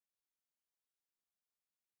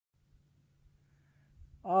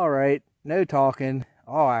All right, no talking,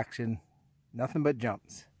 all action, nothing but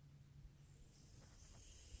jumps.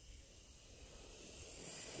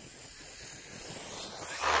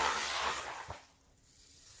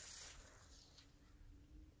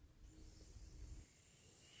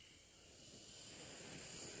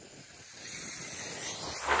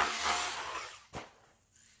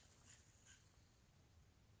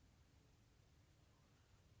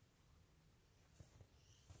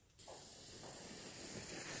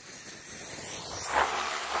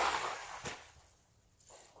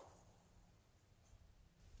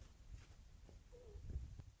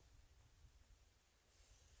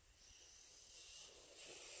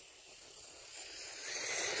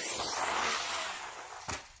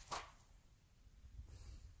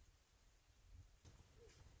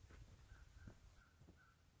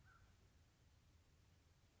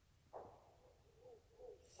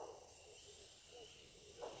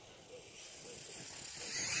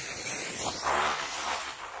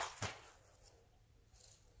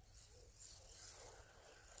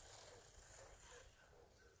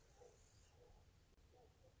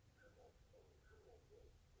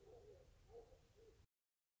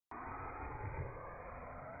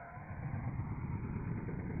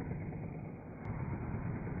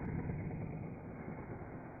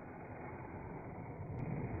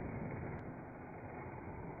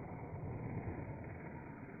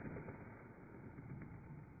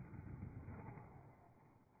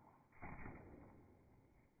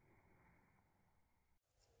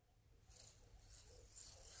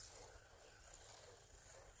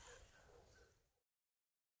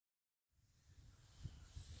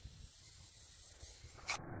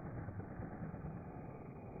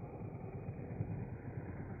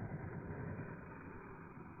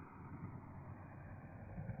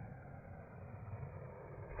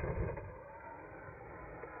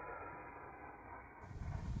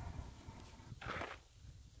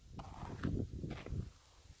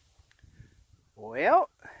 Well,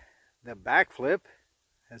 the backflip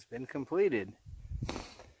has been completed,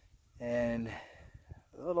 and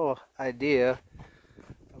a little idea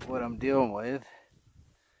of what I'm dealing with.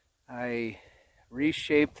 I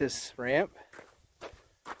reshaped this ramp.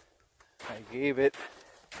 I gave it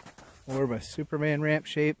more of a Superman ramp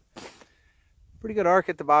shape. Pretty good arc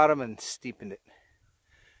at the bottom and steepened it.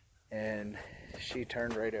 And she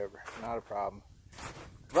turned right over, not a problem.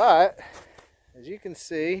 But as you can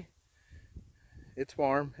see, it's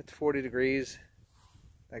warm, it's 40 degrees.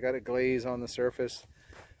 I got a glaze on the surface.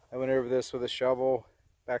 I went over this with a shovel,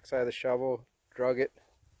 backside of the shovel, drug it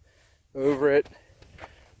over it.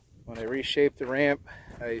 When I reshaped the ramp,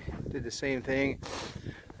 I did the same thing.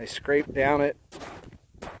 I scraped down it,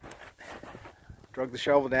 drug the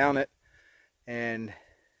shovel down it, and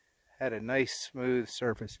had a nice smooth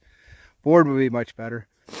surface. Board would be much better.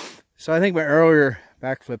 So I think my earlier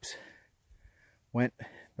backflips went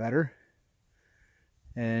better,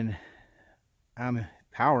 and I'm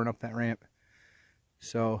powering up that ramp.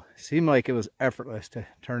 So it seemed like it was effortless to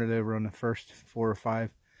turn it over on the first 4 or 5.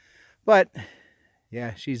 But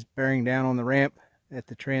yeah, she's bearing down on the ramp at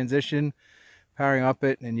the transition, powering up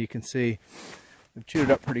it, and you can see I've chewed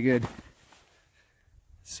it up pretty good.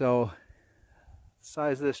 So the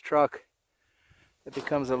size of this truck, it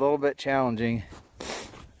becomes a little bit challenging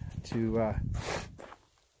to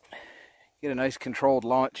get a nice controlled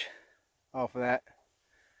launch off of that.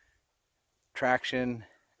 Traction,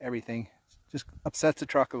 everything. Just upsets the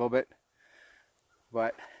truck a little bit.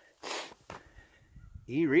 But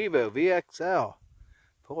E REVO VXL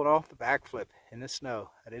pulled off the backflip in the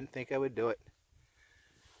snow. I didn't think I would do it.